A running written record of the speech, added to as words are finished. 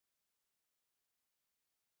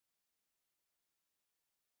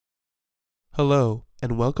Hello,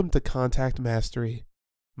 and welcome to Kontakt Mastery.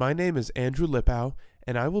 My name is Andrew Lippow,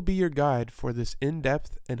 and I will be your guide for this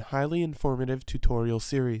in-depth and highly informative tutorial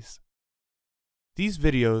series. These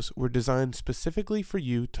videos were designed specifically for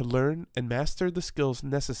you to learn and master the skills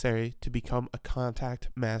necessary to become a Kontakt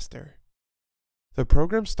master. The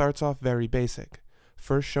program starts off very basic,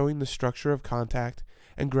 first showing the structure of Kontakt,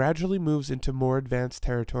 and gradually moves into more advanced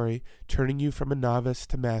territory, turning you from a novice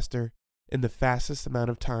to master in the fastest amount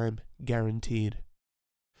of time guaranteed.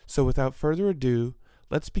 So without further ado,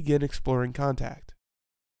 let's begin exploring Kontakt.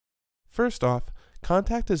 First off,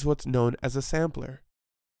 Kontakt is what's known as a sampler.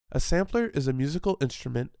 A sampler is a musical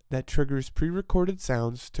instrument that triggers pre-recorded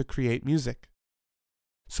sounds to create music.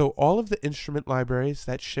 So all of the instrument libraries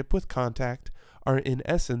that ship with Kontakt are in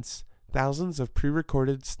essence thousands of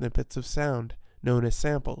pre-recorded snippets of sound, known as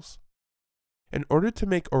samples. In order to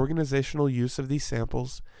make organizational use of these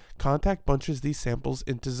samples, Kontakt bunches these samples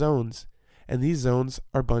into zones, and these zones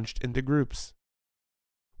are bunched into groups.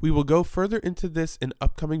 We will go further into this in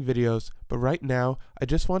upcoming videos, but right now I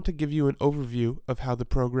just want to give you an overview of how the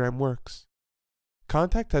program works.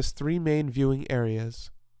 Kontakt has three main viewing areas: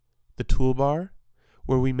 the toolbar,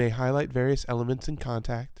 where we may highlight various elements in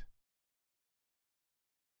Kontakt.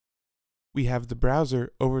 We have the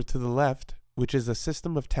browser over to the left, which is a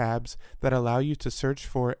system of tabs that allow you to search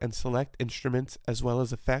for and select instruments as well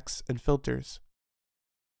as effects and filters.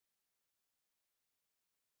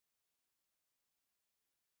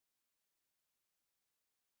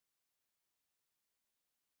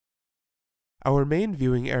 Our main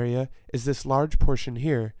viewing area is this large portion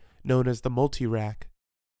here, known as the multi-rack.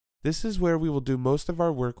 This is where we will do most of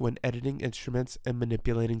our work when editing instruments and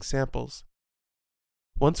manipulating samples.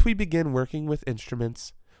 Once we begin working with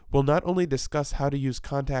instruments, we'll not only discuss how to use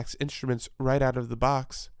Kontakt's instruments right out of the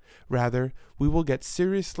box, rather, we will get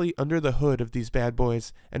seriously under the hood of these bad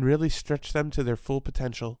boys and really stretch them to their full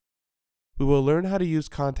potential. We will learn how to use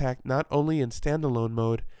Kontakt not only in standalone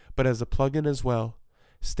mode, but as a plugin as well.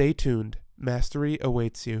 Stay tuned, mastery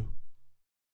awaits you.